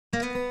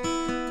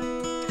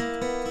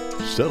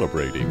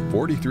Celebrating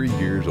 43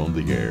 years on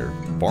the air,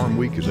 Farm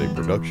Week is a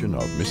production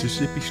of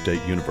Mississippi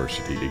State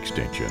University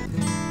Extension.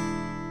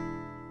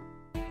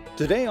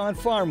 Today on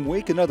Farm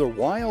Week, another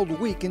wild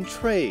week in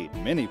trade,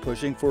 many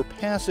pushing for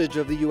passage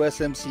of the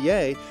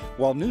USMCA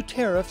while new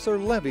tariffs are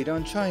levied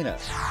on China.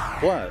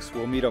 Plus,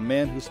 we'll meet a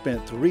man who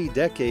spent 3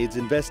 decades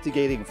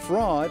investigating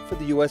fraud for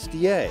the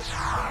USDA.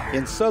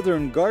 In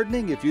Southern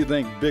Gardening, if you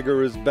think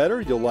bigger is better,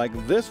 you'll like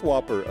this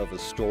whopper of a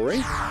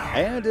story.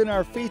 And in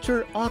our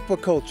feature,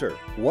 Aquaculture,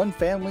 one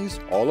family's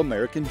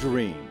all-American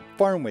dream.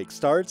 Farm Week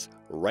starts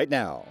right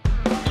now.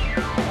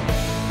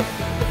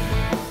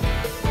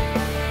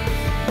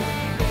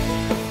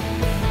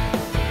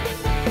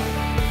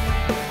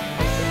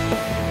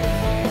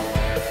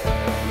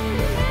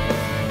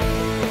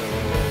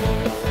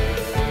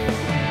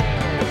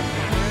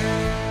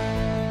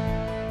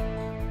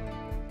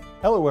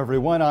 Hello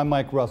everyone, I'm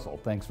Mike Russell.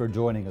 Thanks for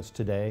joining us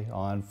today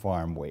on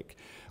Farm Week.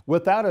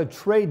 Without a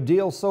trade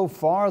deal so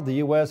far, the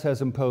U.S.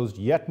 has imposed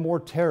yet more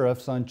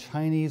tariffs on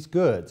Chinese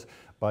goods.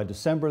 By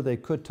December, they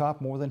could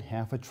top more than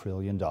 $500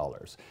 billion.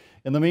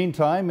 In the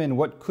meantime, in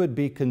what could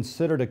be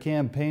considered a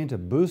campaign to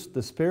boost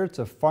the spirits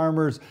of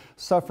farmers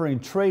suffering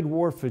trade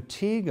war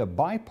fatigue, a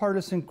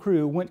bipartisan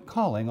crew went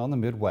calling on the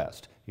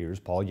Midwest. Here's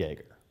Paul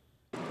Yeager.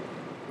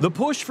 The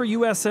push for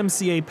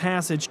USMCA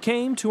passage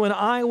came to an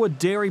Iowa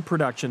dairy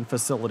production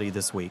facility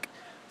this week.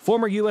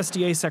 Former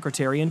USDA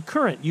Secretary and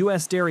current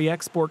U.S. Dairy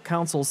Export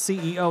Council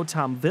CEO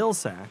Tom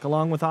Vilsack,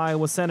 along with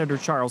Iowa Senator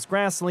Charles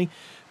Grassley,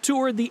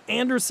 toured the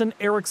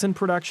Anderson-Erickson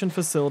production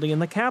facility in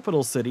the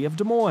capital city of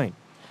Des Moines.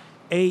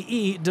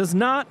 AE does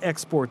not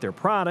export their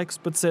products,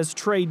 but says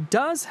trade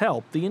does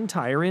help the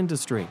entire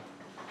industry.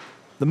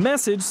 The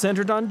message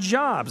centered on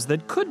jobs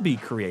that could be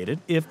created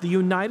if the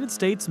United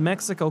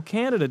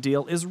States-Mexico-Canada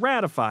deal is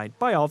ratified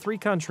by all 3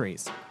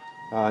 countries.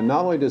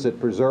 Not only does it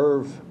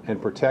preserve and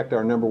protect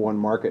our #1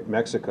 market,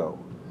 Mexico,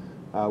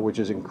 which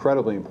is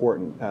incredibly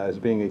important as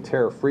being a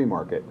tariff-free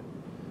market,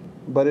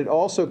 but it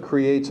also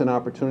creates an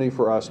opportunity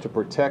for us to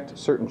protect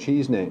certain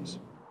cheese names.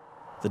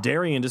 The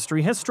dairy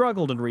industry has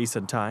struggled in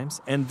recent times,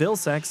 and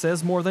Vilsack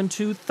says more than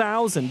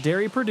 2,000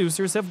 dairy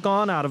producers have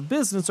gone out of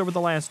business over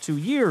the last 2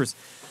 years,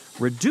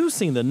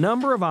 reducing the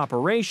number of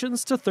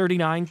operations to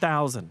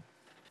 39,000.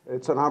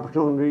 It's an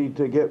opportunity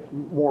to get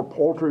more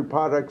poultry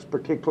products,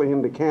 particularly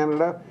into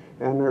Canada,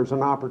 and there's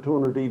an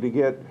opportunity to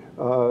get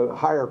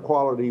higher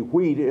quality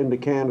wheat into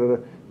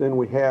Canada than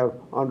we have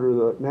under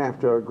the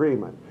NAFTA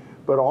agreement.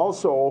 But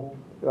also,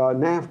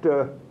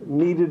 NAFTA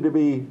needed to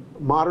be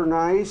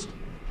modernized,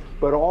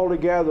 but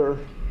altogether,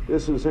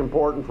 this is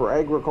important for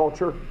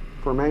agriculture,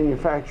 for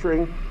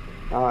manufacturing,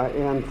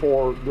 and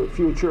for the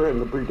future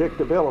and the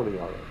predictability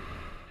of it.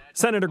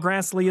 Senator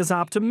Grassley is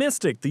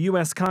optimistic the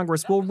U.S.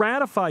 Congress will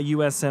ratify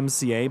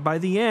USMCA by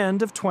the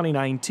end of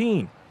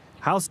 2019.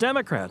 House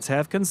Democrats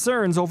have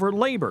concerns over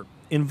labor,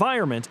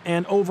 environment,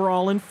 and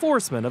overall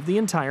enforcement of the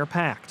entire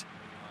pact.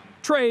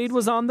 Trade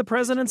was on the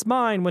president's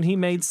mind when he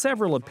made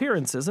several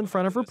appearances in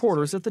front of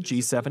reporters at the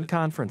G7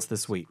 conference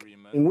this week.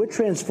 And we're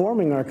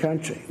transforming our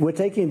country. We're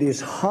taking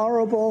these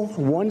horrible,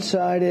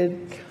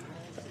 one-sided,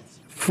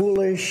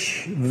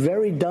 foolish,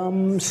 very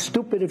dumb,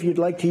 stupid, if you'd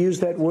like to use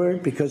that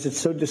word because it's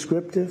so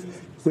descriptive.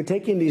 We're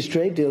taking these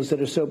trade deals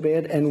that are so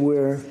bad and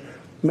we're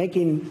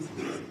making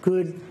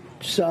good,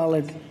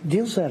 solid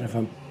deals out of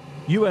them.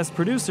 U.S.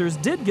 producers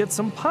did get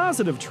some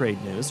positive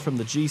trade news from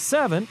the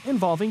G7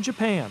 involving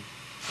Japan.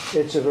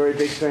 It's a very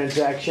big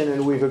transaction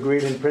and we've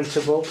agreed in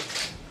principle.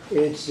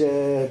 It's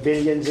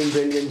billions and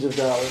billions of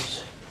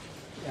dollars.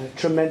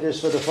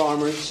 Tremendous for the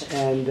farmers,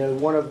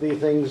 and one of the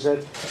things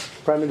that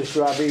Prime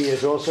Minister Abe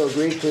has also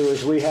agreed to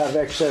is we have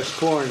excess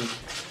corn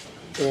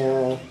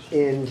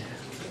in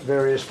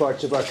various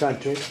parts of our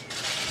country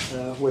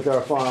with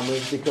our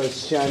farmers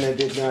because China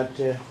did not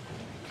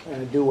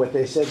do what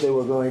they said they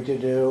were going to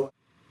do.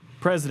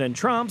 President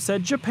Trump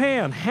said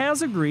Japan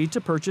has agreed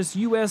to purchase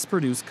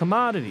U.S.-produced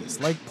commodities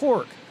like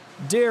pork,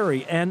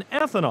 dairy, and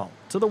ethanol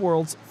to the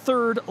world's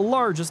 3rd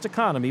largest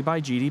economy by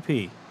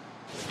GDP.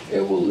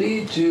 It will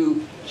lead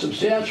to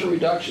substantial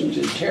reductions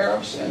in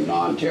tariffs and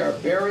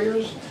non-tariff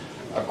barriers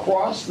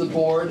across the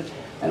board.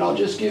 And I'll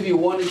just give you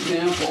one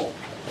example.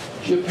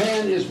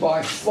 Japan is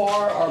by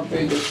far our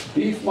biggest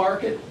beef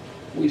market.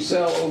 We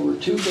sell over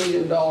 $2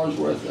 billion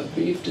worth of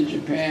beef to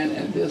Japan,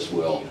 and this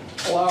will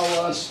allow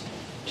us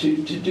to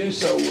do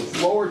so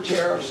with lower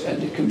tariffs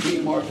and to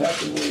compete more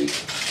effectively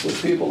with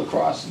people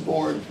across the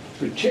board,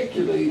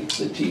 particularly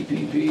the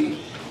TPP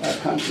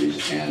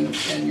countries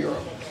and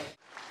Europe.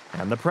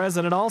 And the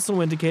president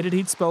also indicated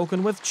he'd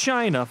spoken with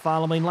China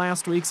following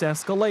last week's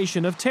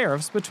escalation of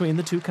tariffs between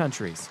the 2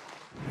 countries.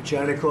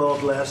 China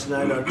called last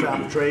night our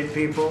top trade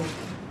people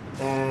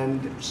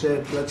and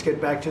said, let's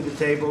get back to the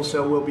table.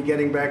 So we'll be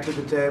getting back to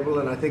the table,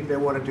 and I think they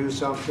want to do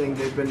something.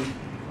 They've been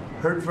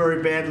hurt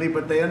very badly,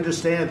 but they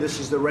understand this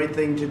is the right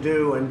thing to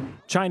do. And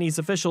Chinese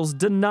officials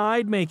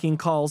denied making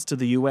calls to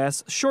the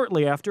U.S.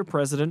 shortly after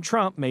President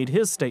Trump made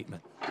his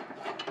statement.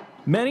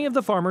 Many of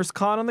the farmers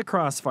caught on the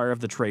crossfire of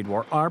the trade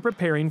war are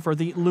preparing for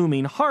the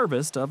looming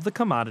harvest of the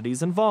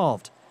commodities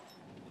involved.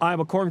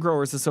 Iowa Corn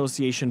Growers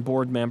Association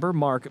board member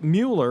Mark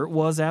Mueller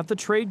was at the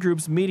trade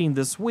group's meeting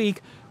this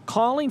week,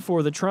 calling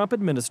for the Trump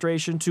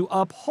administration to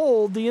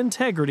uphold the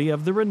integrity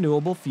of the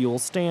renewable fuel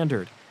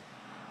standard.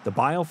 The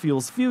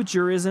biofuels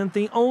future isn't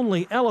the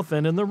only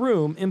elephant in the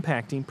room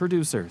impacting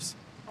producers.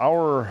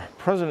 Our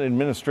present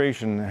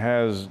administration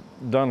has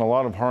done a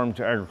lot of harm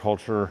to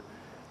agriculture,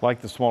 like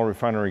the small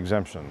refinery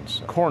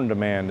exemptions. Corn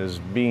demand is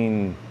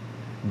being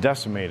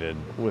decimated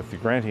with the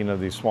granting of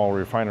these small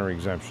refinery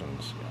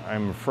exemptions.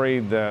 I'm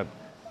afraid that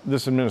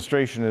this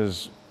administration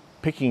is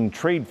picking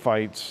trade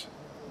fights,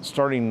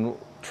 starting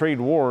trade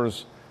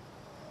wars,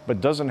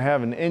 but doesn't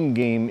have an end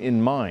game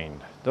in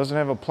mind, doesn't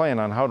have a plan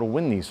on how to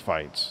win these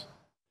fights.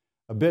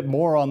 A bit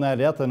more on that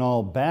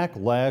ethanol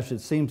backlash.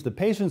 It seems the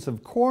patience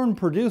of corn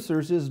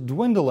producers is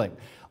dwindling.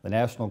 The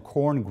National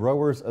Corn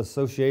Growers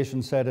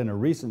Association said in a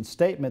recent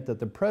statement that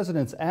the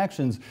president's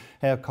actions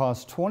have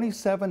cost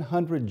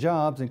 2,700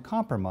 jobs and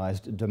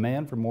compromised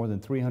demand for more than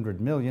 300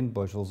 million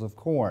bushels of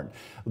corn.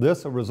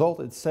 This a result,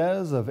 it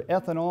says, of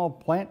ethanol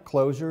plant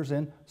closures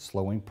and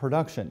slowing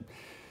production.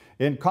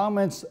 In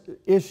comments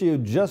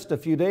issued just a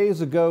few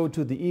days ago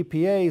to the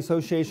EPA,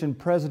 Association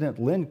President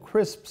Lynn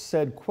Crisp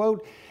said,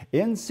 quote,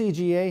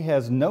 NCGA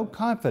has no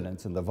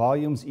confidence in the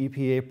volumes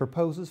EPA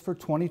proposes for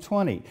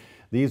 2020.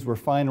 These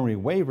refinery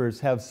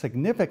waivers have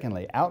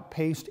significantly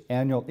outpaced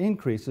annual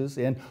increases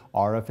in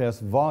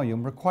RFS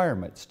volume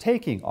requirements,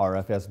 taking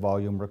RFS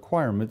volume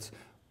requirements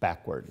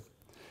backward.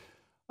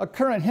 A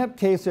current hemp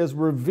case has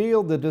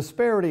revealed the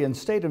disparity in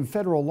state and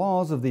federal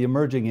laws of the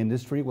emerging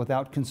industry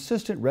without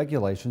consistent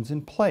regulations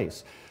in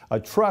place. A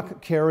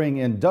truck carrying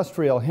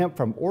industrial hemp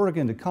from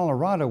Oregon to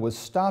Colorado was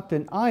stopped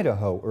in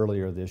Idaho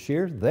earlier this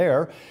year.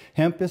 There,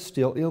 hemp is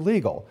still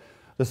illegal.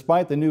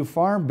 Despite the new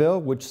farm bill,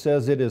 which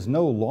says it is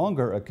no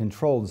longer a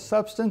controlled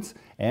substance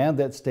and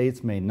that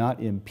states may not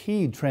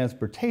impede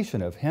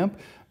transportation of hemp,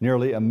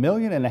 nearly $1.5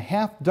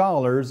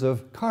 million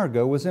of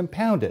cargo was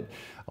impounded.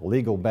 A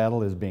legal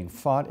battle is being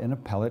fought in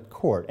appellate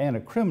court, and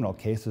a criminal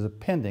case is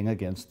pending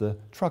against the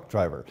truck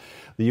driver.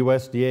 The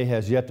USDA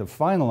has yet to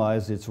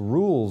finalize its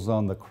rules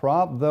on the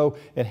crop, though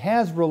it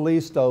has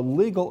released a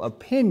legal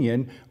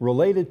opinion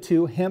related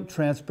to hemp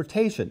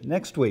transportation.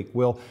 Next week,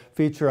 we'll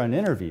feature an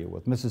interview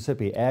with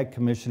Mississippi Ag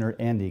Commissioner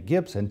Andy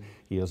Gibson.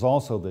 He is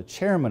also the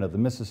chairman of the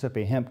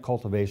Mississippi Hemp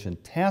Cultivation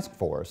Task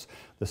Force.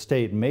 The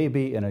state may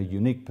be in a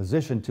unique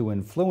position to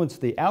influence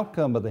the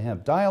outcome of the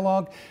hemp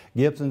dialogue.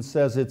 Gibson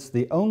says it's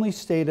the only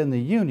state in the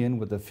union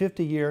with a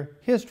 50-year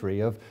history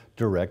of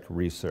direct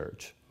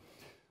research.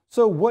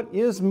 So what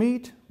is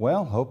meat?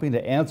 Well, hoping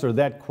to answer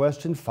that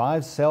question,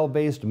 5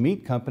 cell-based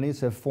meat companies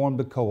have formed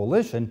a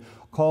coalition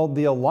called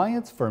the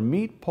Alliance for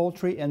Meat,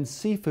 Poultry, and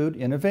Seafood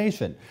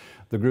Innovation.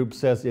 The group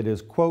says it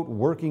is, quote,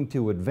 working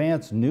to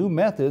advance new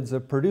methods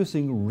of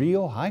producing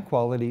real,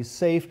 high-quality,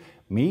 safe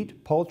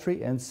meat,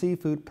 poultry, and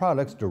seafood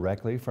products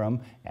directly from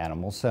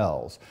animal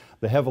cells.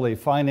 The heavily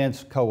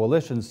financed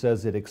coalition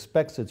says it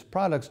expects its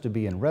products to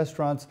be in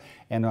restaurants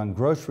and on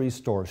grocery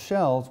store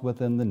shelves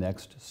within the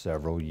next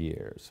several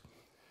years.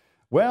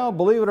 Well,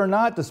 believe it or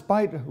not,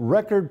 despite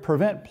record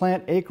prevent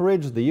plant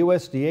acreage, the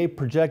USDA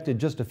projected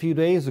just a few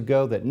days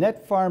ago that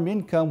net farm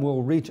income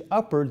will reach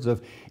upwards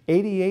of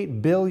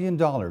 $88 billion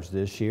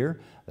this year.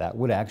 That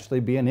would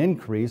actually be an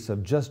increase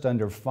of just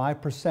under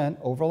 5%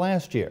 over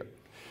last year.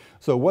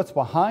 So what's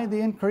behind the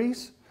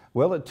increase?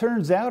 Well, it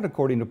turns out,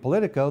 according to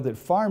Politico, that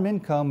farm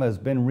income has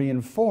been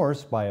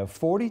reinforced by a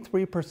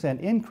 43%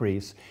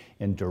 increase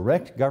in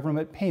direct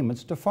government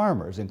payments to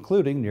farmers,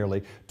 including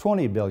nearly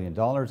 $20 billion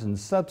in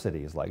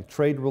subsidies like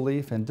trade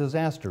relief and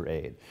disaster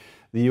aid.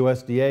 The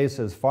USDA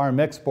says farm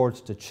exports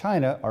to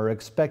China are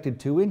expected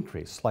to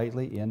increase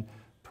slightly in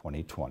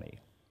 2020.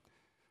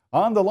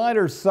 On the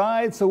lighter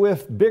side, so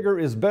if bigger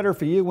is better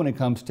for you when it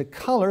comes to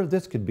color,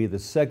 this could be the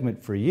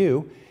segment for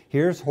you.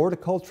 Here's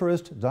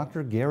horticulturist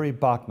Dr. Gary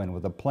Bachman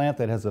with a plant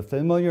that has a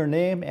familiar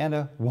name and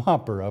a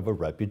whopper of a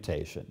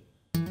reputation.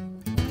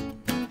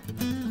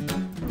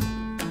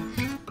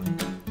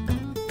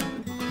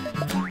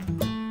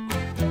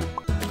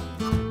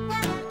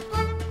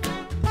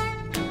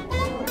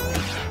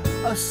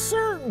 A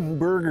certain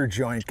burger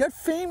joint got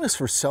famous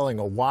for selling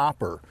a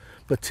Whopper,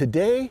 but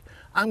today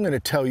I'm going to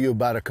tell you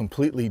about a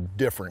completely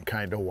different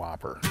kind of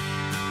Whopper.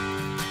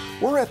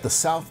 We're at the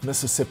South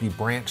Mississippi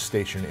Branch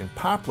Station in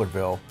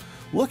Poplarville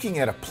looking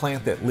at a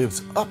plant that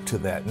lives up to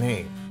that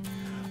name.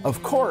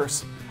 Of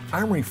course,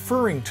 I'm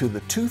referring to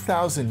the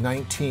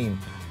 2019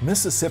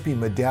 Mississippi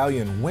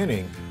Medallion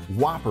winning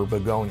Whopper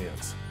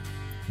begonias.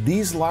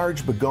 These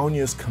large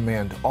begonias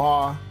command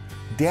awe,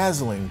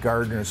 dazzling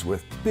gardeners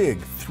with big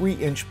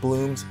 3-inch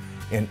blooms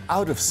and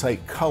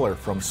out-of-sight color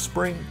from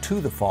spring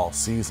to the fall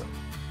season.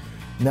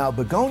 Now,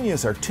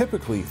 begonias are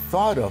typically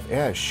thought of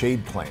as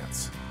shade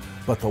plants,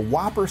 but the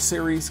Whopper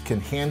series can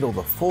handle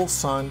the full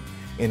sun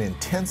and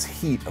intense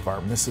heat of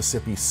our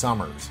Mississippi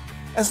summers,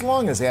 as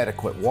long as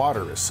adequate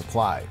water is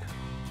supplied.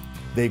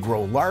 They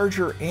grow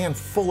larger and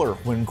fuller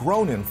when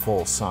grown in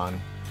full sun,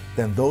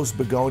 than those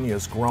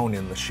begonias grown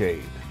in the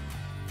shade.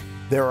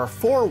 There are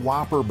 4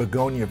 whopper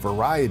begonia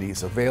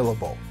varieties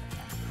available.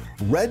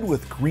 Red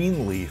with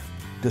green leaf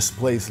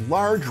displays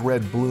large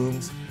red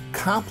blooms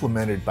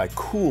complemented by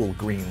cool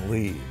green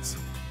leaves.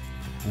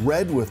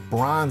 Red with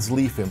bronze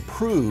leaf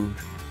improved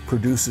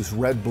produces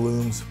red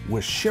blooms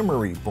with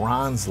shimmery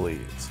bronze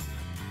leaves.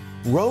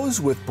 Rose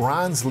with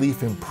bronze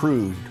leaf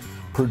improved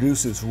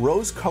produces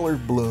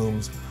rose-colored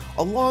blooms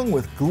along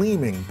with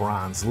gleaming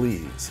bronze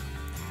leaves.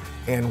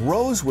 And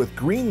rose with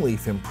green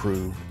leaf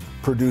improved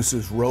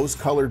produces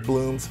rose-colored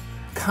blooms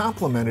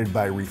complemented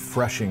by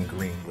refreshing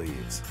green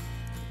leaves.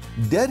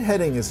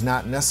 Deadheading is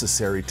not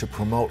necessary to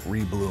promote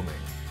reblooming.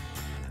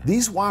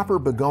 These whopper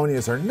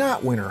begonias are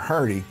not winter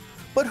hardy,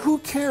 but who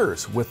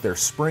cares with their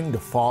spring to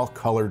fall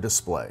color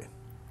display.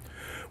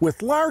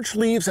 With large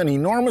leaves and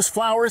enormous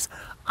flowers,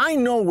 I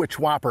know which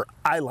whopper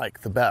I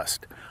like the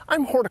best.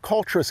 I'm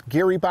horticulturist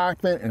Gary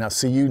Bachman, and I'll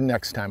see you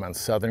next time on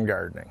Southern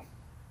Gardening.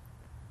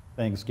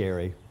 Thanks,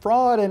 Gary.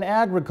 Fraud in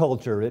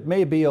agriculture. It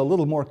may be a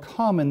little more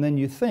common than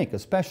you think,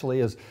 especially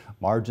as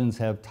margins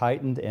have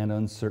tightened and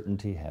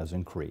uncertainty has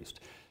increased.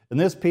 In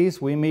this piece,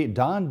 we meet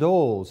Don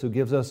Doles, who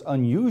gives us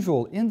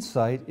unusual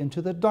insight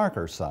into the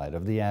darker side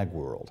of the ag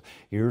world.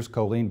 Here's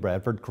Colleen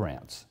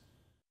Bradford-Krantz.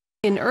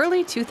 In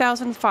early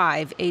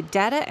 2005, a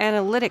data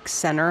analytics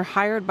center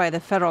hired by the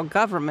federal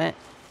government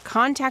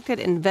contacted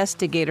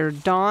investigator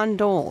Don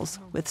Doles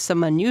with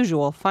some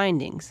unusual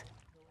findings.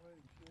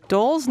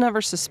 Doles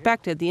never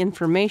suspected the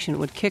information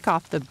would kick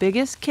off the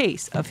biggest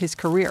case of his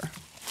career.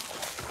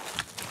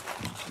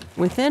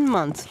 Within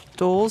months,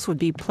 Doles would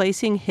be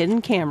placing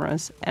hidden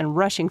cameras and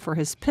rushing for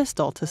his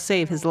pistol to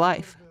save his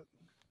life.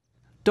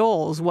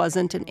 Doles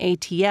wasn't an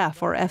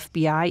ATF or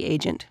FBI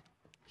agent.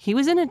 He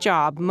was in a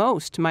job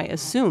most might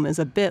assume is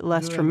a bit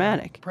less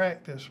traumatic.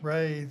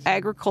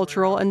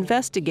 Agricultural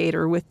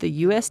investigator with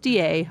the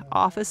USDA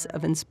Office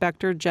of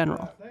Inspector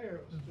General.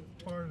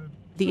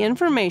 The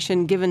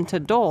information given to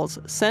Doles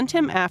sent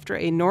him after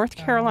a North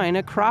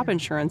Carolina crop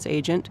insurance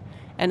agent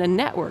and a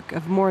network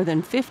of more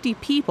than 50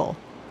 people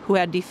who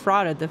had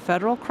defrauded the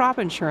federal crop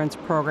insurance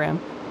program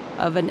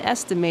of an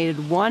estimated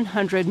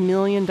 $100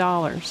 million.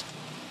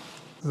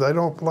 They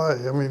don't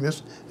play. I mean,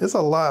 it's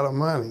a lot of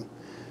money.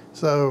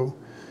 So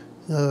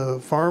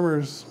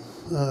farmers,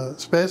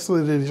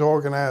 especially these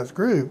organized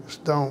groups,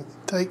 don't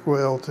take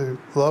well to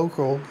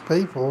local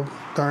people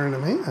turning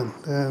them in.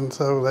 And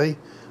so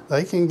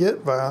they can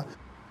get by.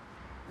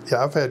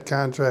 Yeah, I've had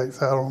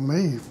contracts out on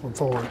me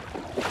before.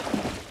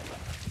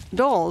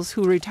 Doles,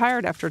 who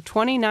retired after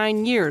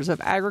 29 years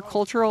of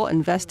agricultural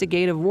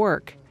investigative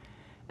work,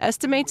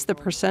 estimates the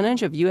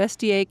percentage of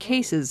USDA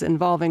cases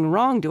involving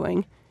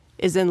wrongdoing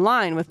is in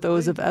line with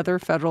those of other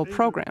federal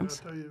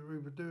programs.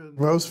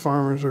 Most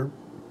farmers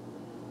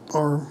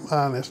are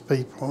honest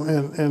people,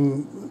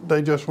 and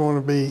they just want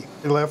to be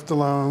left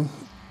alone.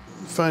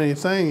 Funny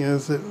thing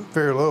is that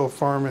very little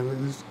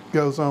farming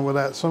goes on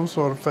without some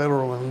sort of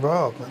federal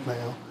involvement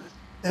now.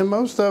 And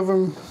most of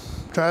them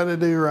try to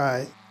do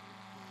right.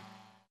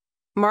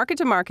 Market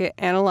to Market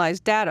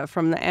analyzed data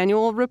from the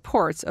annual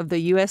reports of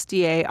the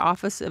USDA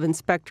Office of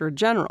Inspector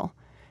General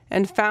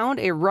and found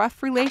a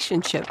rough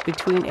relationship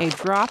between a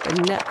drop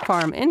in net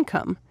farm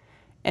income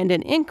and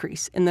an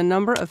increase in the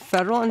number of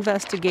federal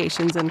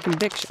investigations and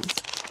convictions.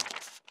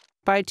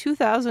 By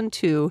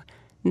 2002,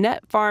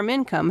 net farm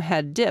income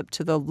had dipped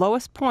to the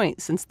lowest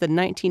point since the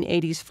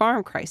 1980s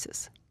farm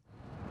crisis.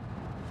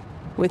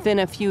 Within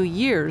a few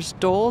years,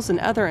 Doles and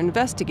other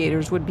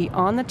investigators would be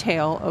on the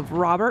tail of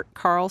Robert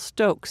Carl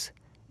Stokes,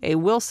 a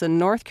Wilson,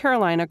 North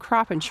Carolina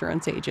crop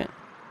insurance agent.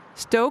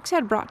 Stokes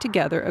had brought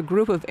together a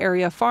group of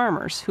area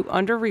farmers who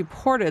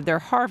underreported their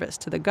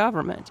harvest to the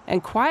government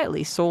and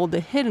quietly sold the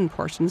hidden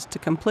portions to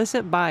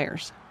complicit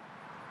buyers.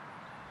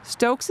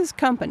 Stokes'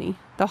 company,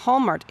 the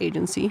Hallmark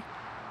Agency,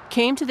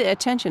 came to the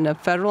attention of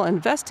federal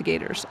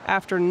investigators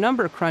after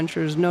number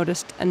crunchers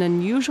noticed an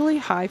unusually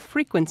high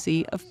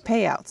frequency of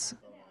payouts.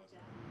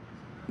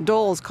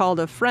 Doles called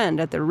a friend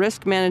at the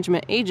Risk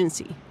Management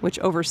Agency, which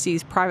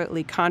oversees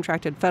privately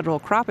contracted federal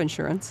crop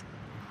insurance,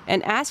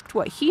 and asked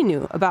what he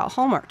knew about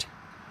Hallmark.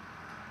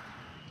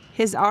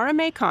 His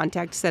RMA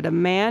contact said a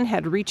man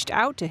had reached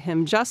out to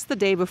him just the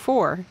day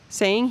before,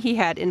 saying he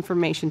had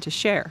information to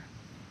share.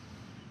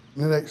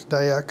 The next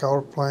day I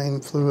called a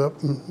plane, flew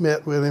up and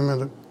met with him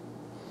in a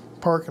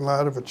parking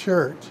lot of a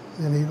church,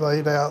 and he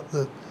laid out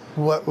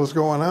what was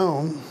going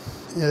on,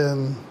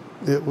 and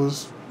it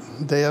was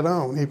dead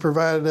on. He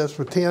provided us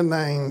with 10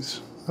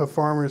 names of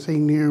farmers he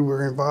knew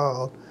were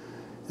involved,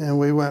 and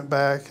we went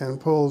back and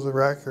pulled the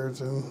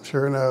records, and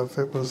sure enough,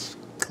 it was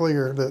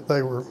clear that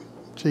they were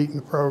cheating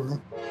the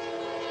program.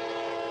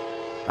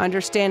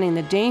 Understanding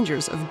the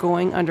dangers of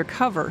going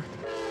undercover,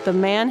 the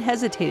man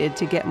hesitated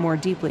to get more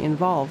deeply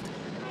involved.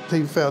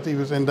 He felt he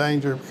was in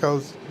danger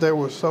because there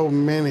were so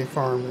many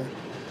farmers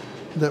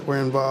that were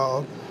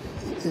involved.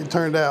 It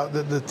turned out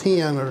that the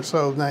 10 or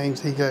so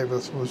names he gave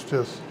us was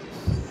just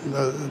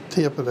the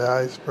tip of the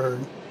iceberg.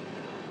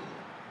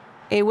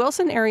 A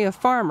Wilson area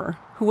farmer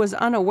who was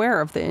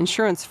unaware of the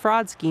insurance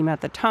fraud scheme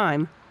at the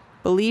time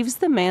believes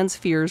the man's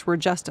fears were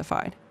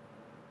justified.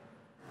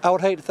 I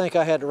would hate to think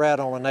I had to rat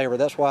on a neighbor.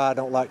 That's why I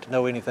don't like to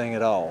know anything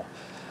at all,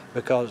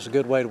 because it's a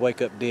good way to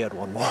wake up dead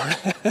one morning.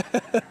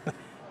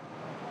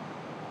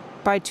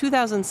 By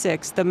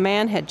 2006, the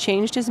man had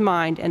changed his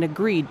mind and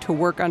agreed to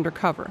work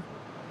undercover.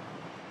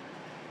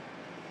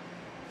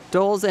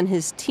 Doles and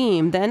his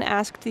team then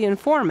asked the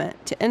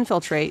informant to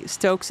infiltrate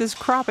Stokes'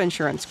 crop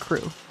insurance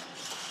crew.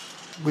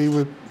 We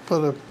would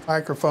put a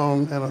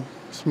microphone and a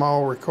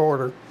small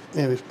recorder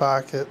in his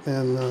pocket,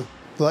 and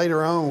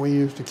later on we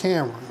used a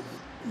camera.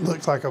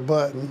 Looks like a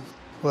button.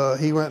 Well,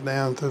 he went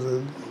down to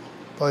the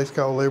place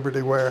called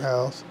Liberty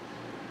Warehouse,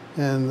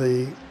 and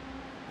the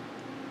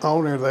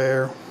owner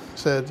there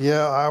said,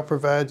 yeah, I'll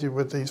provide you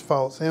with these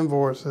false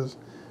invoices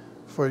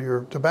for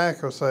your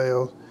tobacco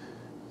sales,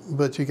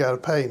 but you got to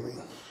pay me.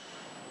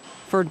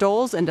 For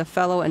Doles and a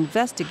fellow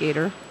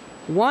investigator,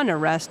 one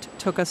arrest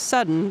took a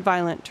sudden,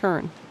 violent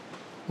turn.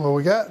 Well,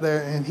 we got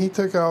there, and he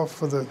took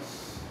off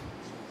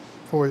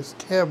for his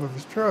cab of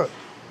his truck.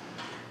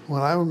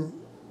 When I'm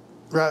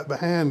right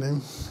behind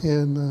him,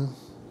 and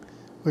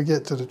we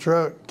get to the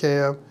truck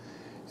cab,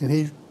 and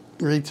he's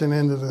reaching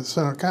into the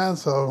center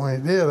console.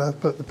 When he did, I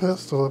put the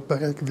pistol up the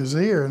back of his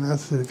ear, and I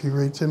said, if you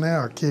reach in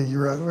there, I'll kill you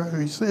right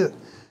where you sit.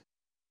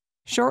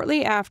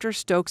 Shortly after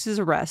Stokes'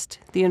 arrest,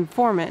 the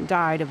informant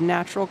died of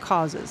natural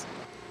causes,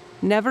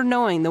 never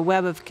knowing the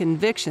web of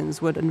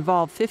convictions would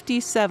involve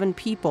 57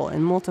 people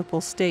in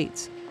multiple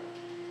states.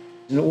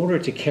 In order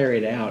to carry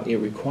it out, it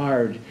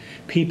required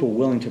people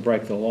willing to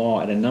break the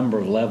law at a number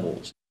of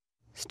levels.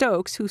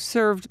 Stokes, who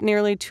served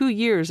nearly 2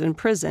 years in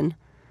prison,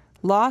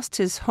 lost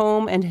his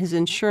home and his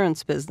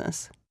insurance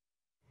business.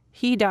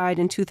 He died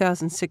in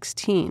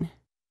 2016.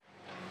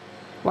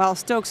 While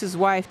Stokes'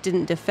 wife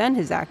didn't defend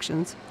his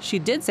actions, she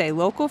did say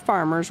local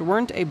farmers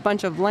weren't a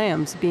bunch of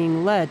lambs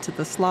being led to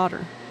the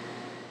slaughter.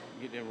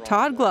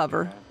 Todd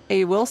Glover,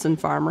 a Wilson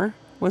farmer,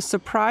 was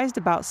surprised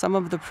about some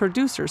of the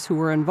producers who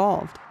were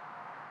involved.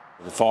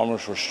 The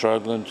farmers were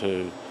struggling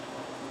to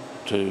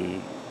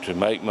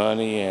make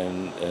money,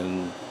 and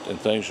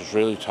things was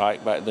really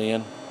tight back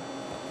then,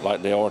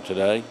 like they are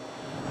today.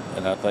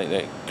 And I think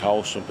that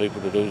caused some people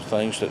to do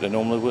things that they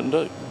normally wouldn't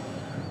do.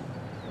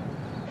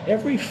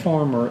 Every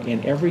farmer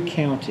in every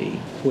county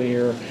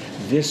where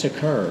this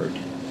occurred,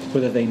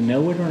 whether they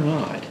know it or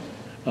not,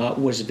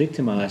 was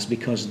victimized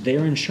because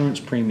their insurance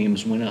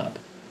premiums went up.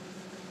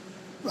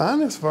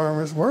 Honest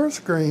farmers were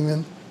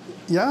screaming,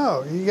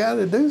 y'all, you got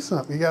to do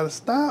something. You got to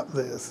stop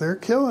this. They're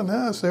killing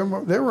us. They're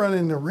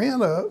running the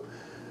rent up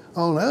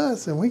on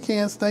us, and we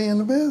can't stay in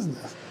the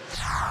business.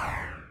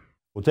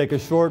 We'll take a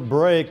short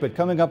break, but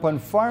coming up on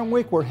Farm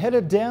Week, we're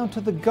headed down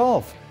to the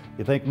Gulf.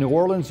 You think New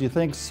Orleans, you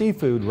think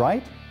seafood,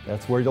 right?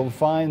 That's where you'll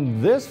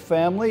find this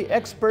family,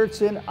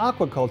 experts in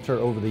aquaculture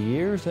over the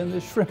years and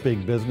the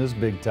shrimping business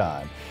big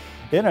time.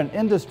 In an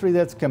industry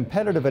that's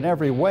competitive in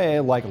every way,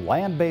 like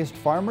land-based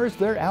farmers,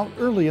 they're out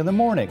early in the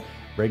morning,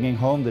 bringing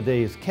home the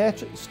day's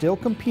catch, still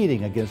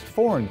competing against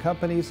foreign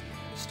companies,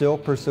 still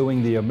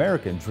pursuing the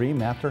American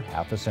dream after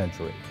half a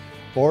century.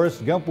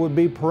 Forrest Gump would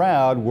be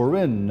proud. We're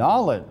in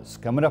Nolens,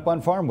 coming up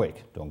on Farm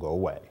Week. Don't go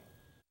away.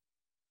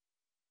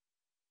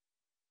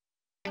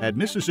 At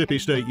Mississippi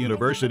State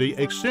University,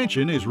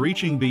 Extension is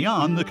reaching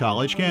beyond the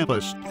college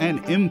campus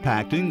and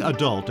impacting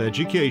adult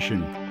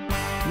education.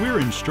 We're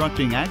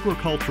instructing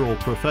agricultural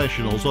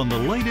professionals on the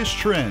latest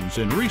trends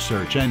in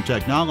research and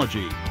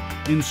technology,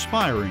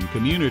 inspiring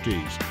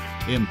communities,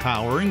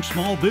 empowering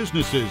small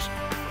businesses,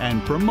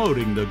 and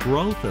promoting the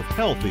growth of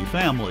healthy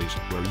families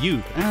where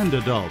youth and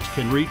adults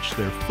can reach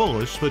their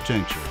fullest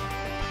potential.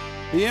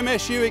 The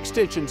MSU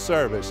Extension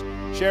Service,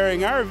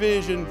 sharing our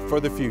vision for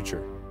the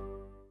future.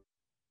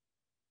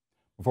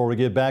 Before we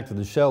get back to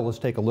the show, let's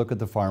take a look at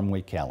the Farm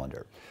Week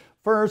calendar.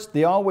 First,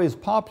 the always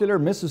popular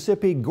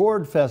Mississippi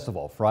Gourd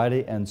Festival,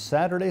 Friday and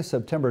Saturday,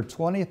 September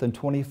 20th and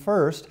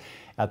 21st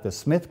at the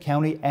Smith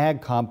County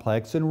Ag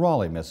Complex in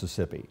Raleigh,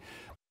 Mississippi.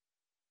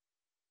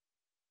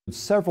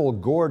 Several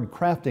gourd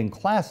crafting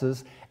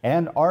classes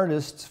and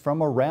artists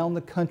from around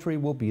the country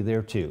will be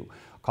there too.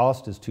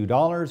 Cost is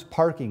 $2.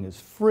 Parking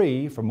is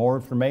free. For more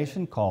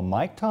information, call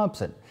Mike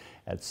Thompson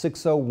at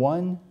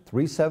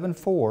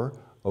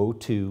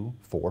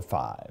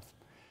 601-374-0245.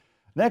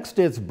 Next,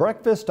 it's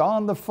Breakfast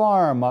on the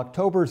Farm,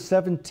 October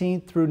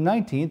 17th through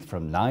 19th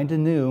from 9 to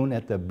noon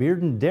at the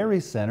Bearden Dairy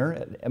Center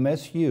at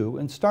MSU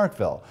in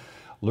Starkville.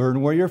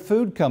 Learn where your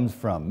food comes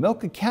from,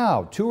 milk a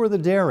cow, tour the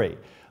dairy.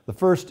 The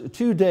first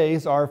 2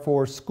 days are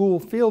for school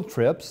field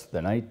trips.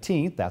 The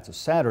 19th, that's a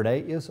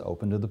Saturday, is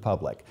open to the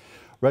public.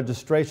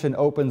 Registration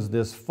opens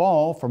this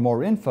fall. For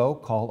more info,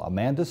 call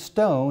Amanda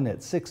Stone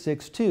at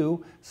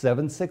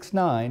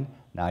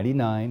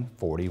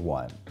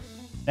 662-769-9941.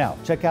 Now,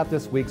 check out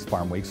this week's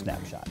Farm Week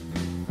Snapshot.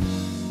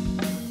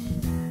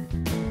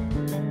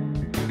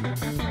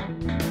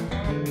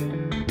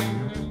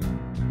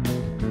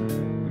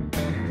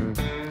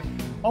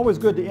 Always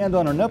good to end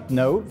on an up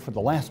note. For the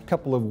last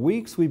couple of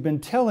weeks, we've been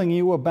telling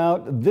you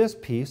about this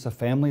piece of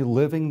family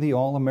living the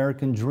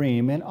all-American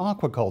dream in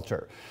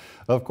aquaculture.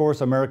 Of course,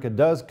 America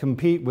does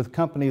compete with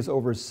companies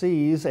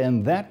overseas,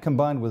 and that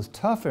combined with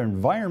tough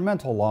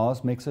environmental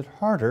laws makes it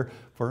harder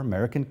for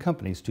American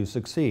companies to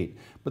succeed.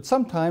 But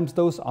sometimes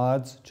those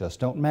odds just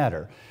don't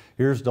matter.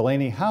 Here's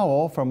Delaney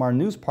Howell from our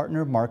news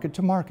partner Market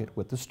to Market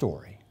with the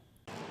story.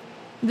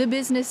 The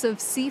business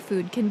of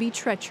seafood can be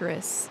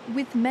treacherous,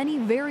 with many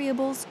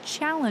variables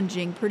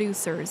challenging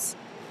producers.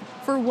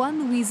 For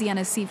one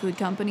Louisiana seafood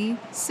company,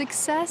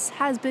 success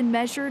has been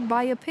measured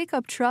by a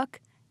pickup truck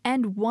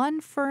and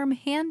one firm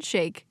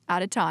handshake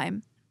at a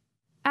time.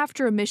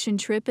 After a mission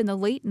trip in the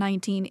late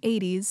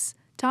 1980s,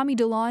 Tommy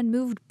DeLon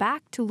moved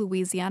back to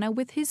Louisiana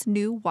with his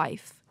new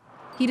wife.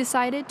 He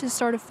decided to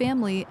start a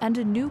family and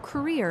a new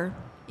career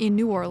in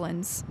New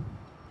Orleans.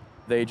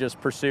 They just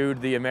pursued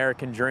the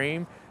American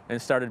dream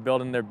and started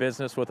building their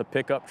business with a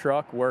pickup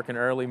truck, working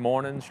early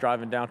mornings,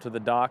 driving down to the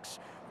docks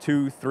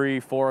 2, 3,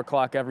 4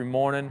 o'clock every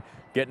morning,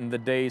 getting the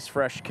day's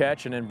fresh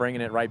catch, and then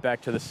bringing it right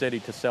back to the city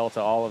to sell to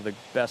all of the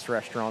best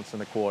restaurants in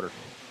the quarter.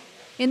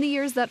 In the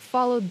years that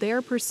followed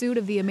their pursuit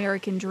of the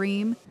American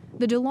dream,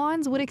 the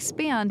DeLons would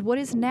expand what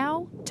is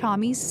now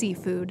Tommy's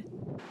Seafood.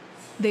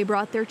 They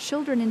brought their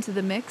children into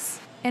the mix,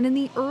 and in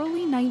the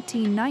early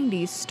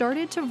 1990s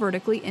started to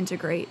vertically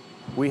integrate.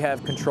 We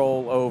have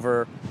control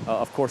over,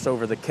 of course,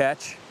 over the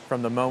catch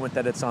from the moment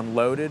that it's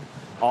unloaded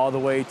all the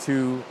way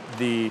to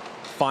the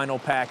final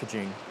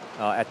packaging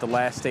at the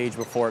last stage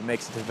before it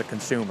makes it to the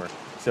consumer.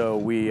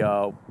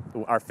 So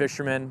our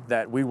fishermen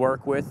that we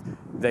work with,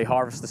 they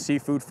harvest the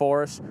seafood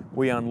for us,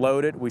 we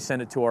unload it, we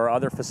send it to our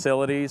other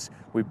facilities,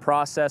 we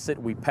process it,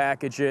 we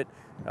package it,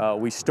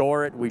 we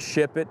store it, we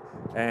ship it,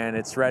 and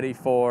it's ready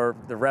for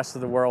the rest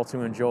of the world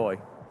to enjoy.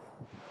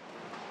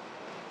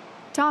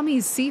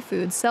 Tommy's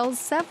Seafood sells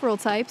several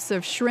types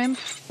of shrimp,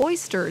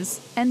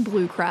 oysters, and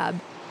blue crab.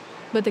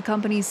 But the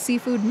company's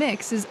seafood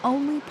mix is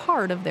only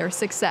part of their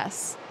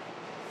success.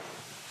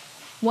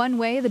 One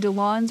way the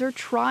DeLons are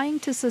trying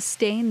to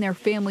sustain their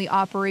family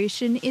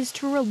operation is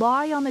to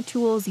rely on the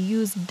tools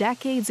used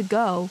decades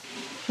ago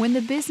when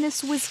the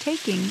business was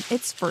taking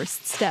its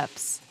first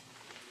steps.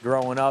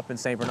 Growing up in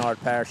St. Bernard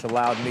Parish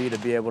allowed me to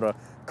be able to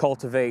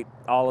cultivate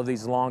all of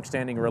these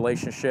long-standing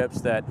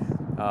relationships that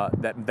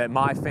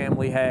my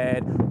family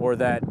had, or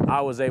that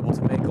I was able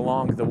to make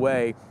along the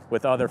way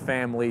with other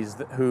families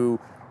who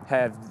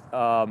have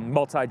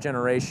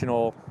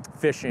multi-generational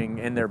fishing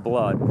in their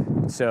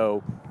blood.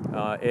 So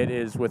it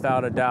is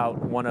without a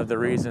doubt one of the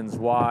reasons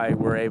why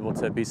we're able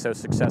to be so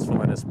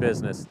successful in this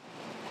business.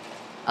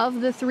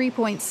 Of the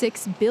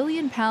 3.6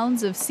 billion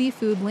pounds of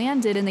seafood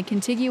landed in the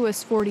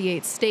contiguous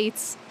 48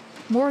 states,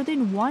 more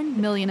than 1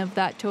 million of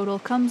that total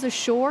comes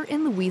ashore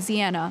in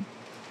Louisiana.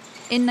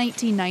 In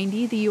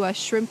 1990, the U.S.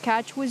 shrimp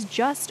catch was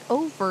just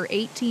over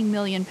 18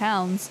 million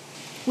pounds,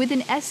 with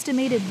an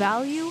estimated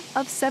value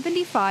of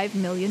 $75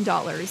 million.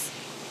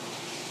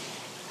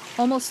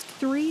 Almost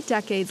 3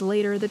 decades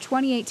later, the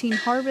 2018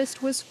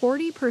 harvest was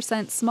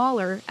 40%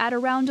 smaller at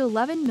around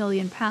 11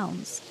 million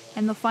pounds,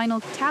 and the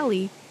final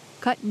tally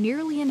cut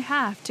nearly in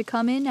half to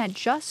come in at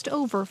just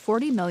over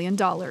 $40 million.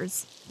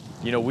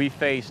 You know, we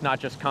face not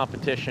just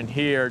competition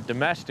here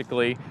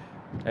domestically,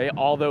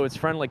 although it's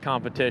friendly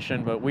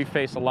competition, but we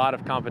face a lot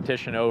of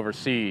competition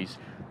overseas.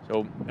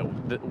 So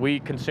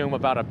we consume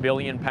about 1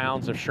 billion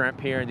pounds of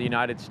shrimp here in the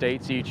United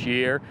States each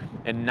year,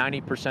 and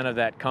 90% of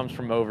that comes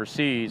from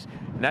overseas,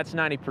 and that's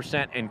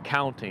 90% and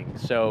counting.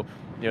 So,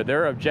 you know,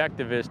 their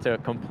objective is to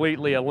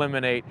completely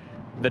eliminate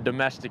the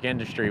domestic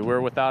industry.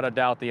 We're without a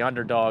doubt the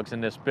underdogs in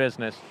this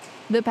business.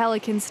 The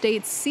Pelican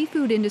State's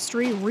seafood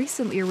industry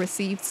recently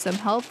received some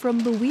help from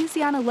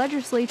Louisiana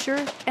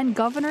legislature and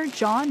Governor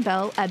John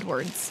Bell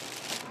Edwards.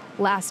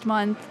 Last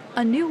month,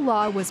 a new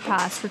law was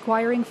passed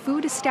requiring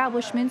food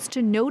establishments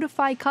to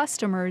notify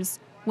customers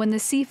when the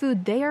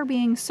seafood they are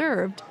being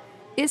served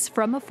is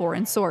from a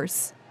foreign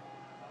source.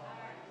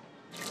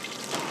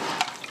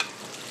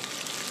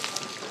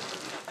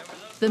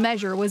 The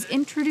measure was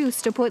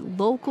introduced to put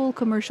local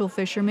commercial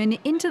fishermen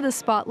into the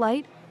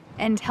spotlight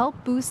and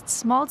help boost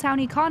small-town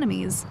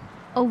economies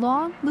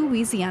along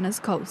Louisiana's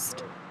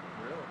coast.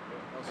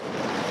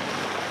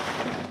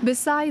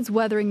 Besides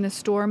weathering the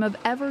storm of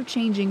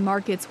ever-changing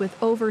markets with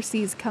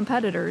overseas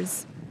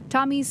competitors,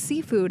 Tommy's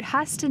Seafood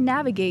has to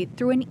navigate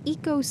through an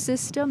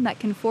ecosystem that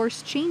can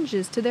force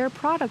changes to their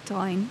product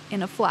line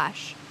in a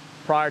flash.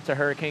 Prior to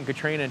Hurricane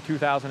Katrina in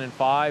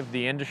 2005,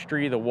 the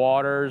industry, the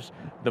waters,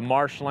 the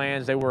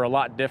marshlands, they were a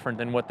lot different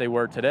than what they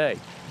were today.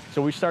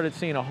 So we started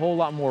seeing a whole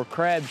lot more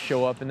crabs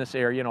show up in this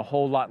area and a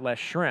whole lot less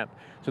shrimp.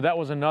 So that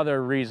was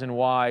another reason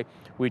why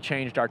we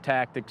changed our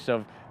tactics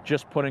of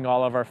just putting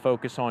all of our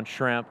focus on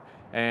shrimp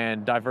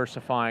and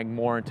diversifying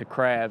more into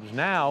crabs.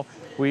 Now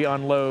we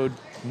unload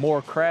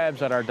more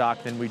crabs at our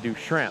dock than we do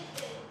shrimp.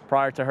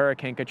 Prior to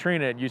Hurricane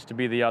Katrina, it used to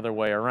be the other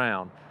way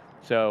around.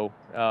 So,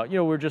 you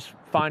know, we're just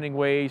finding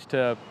ways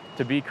to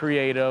be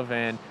creative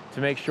and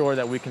to make sure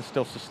that we can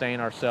still sustain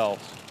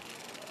ourselves.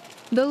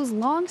 Those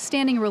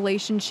long-standing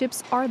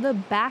relationships are the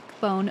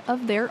backbone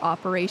of their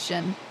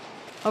operation.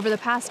 Over the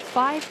past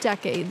 5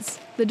 decades,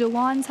 the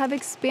DeLawns have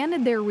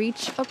expanded their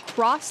reach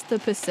across the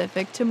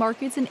Pacific to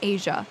markets in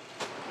Asia.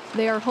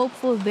 They are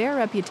hopeful their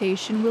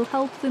reputation will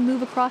help them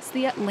move across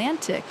the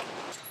Atlantic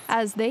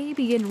as they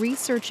begin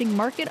researching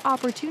market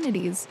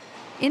opportunities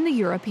in the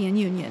European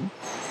Union.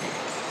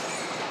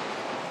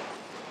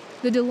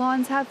 The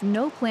DeLawns have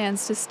no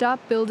plans to stop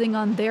building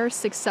on their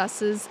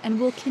successes and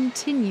will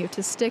continue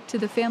to stick to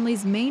the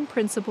family's main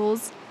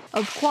principles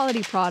of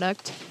quality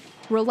product,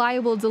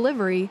 reliable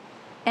delivery,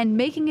 and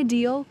making a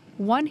deal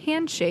one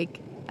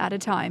handshake at a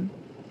time.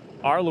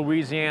 Our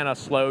Louisiana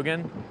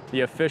slogan,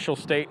 the official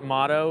state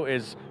motto,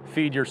 is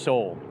feed your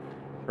soul,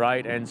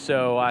 right? And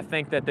so I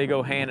think that they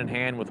go hand in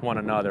hand with one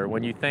another.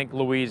 When you think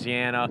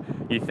Louisiana,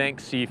 you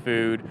think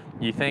seafood,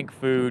 you think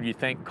food, you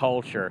think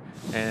culture,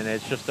 and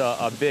it's just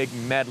a big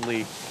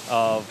medley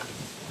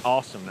of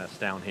awesomeness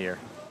down here.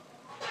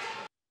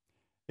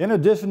 In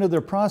addition to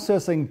their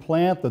processing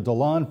plant, the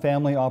DeLawn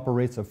family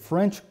operates a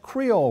French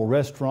Creole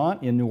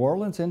restaurant in New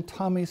Orleans and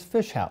Tommy's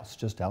Fish House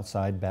just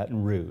outside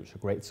Baton Rouge. A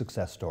great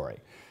success story.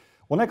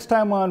 Well, next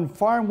time on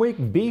Farm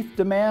Week, beef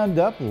demand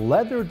up,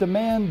 leather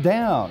demand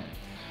down.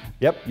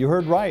 Yep, you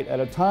heard right. At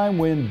a time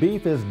when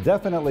beef is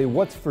definitely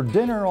what's for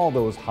dinner, all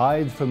those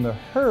hides from the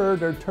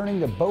herd are turning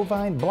to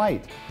bovine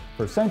blight.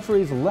 For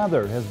centuries,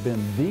 leather has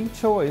been the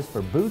choice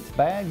for boots,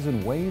 bags,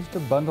 and ways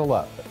to bundle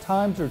up. But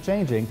times are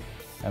changing,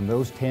 and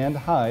those tanned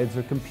hides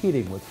are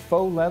competing with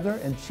faux leather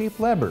and cheap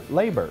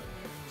labor.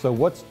 So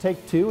what's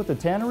take two at the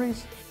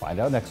tanneries? Find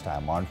out next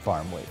time on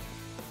Farm Week.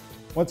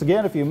 Once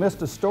again, if you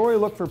missed a story,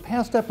 look for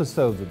past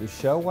episodes of the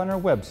show on our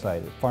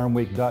website at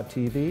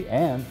farmweek.tv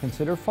and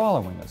consider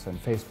following us on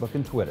Facebook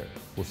and Twitter.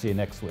 We'll see you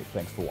next week.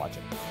 Thanks for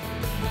watching.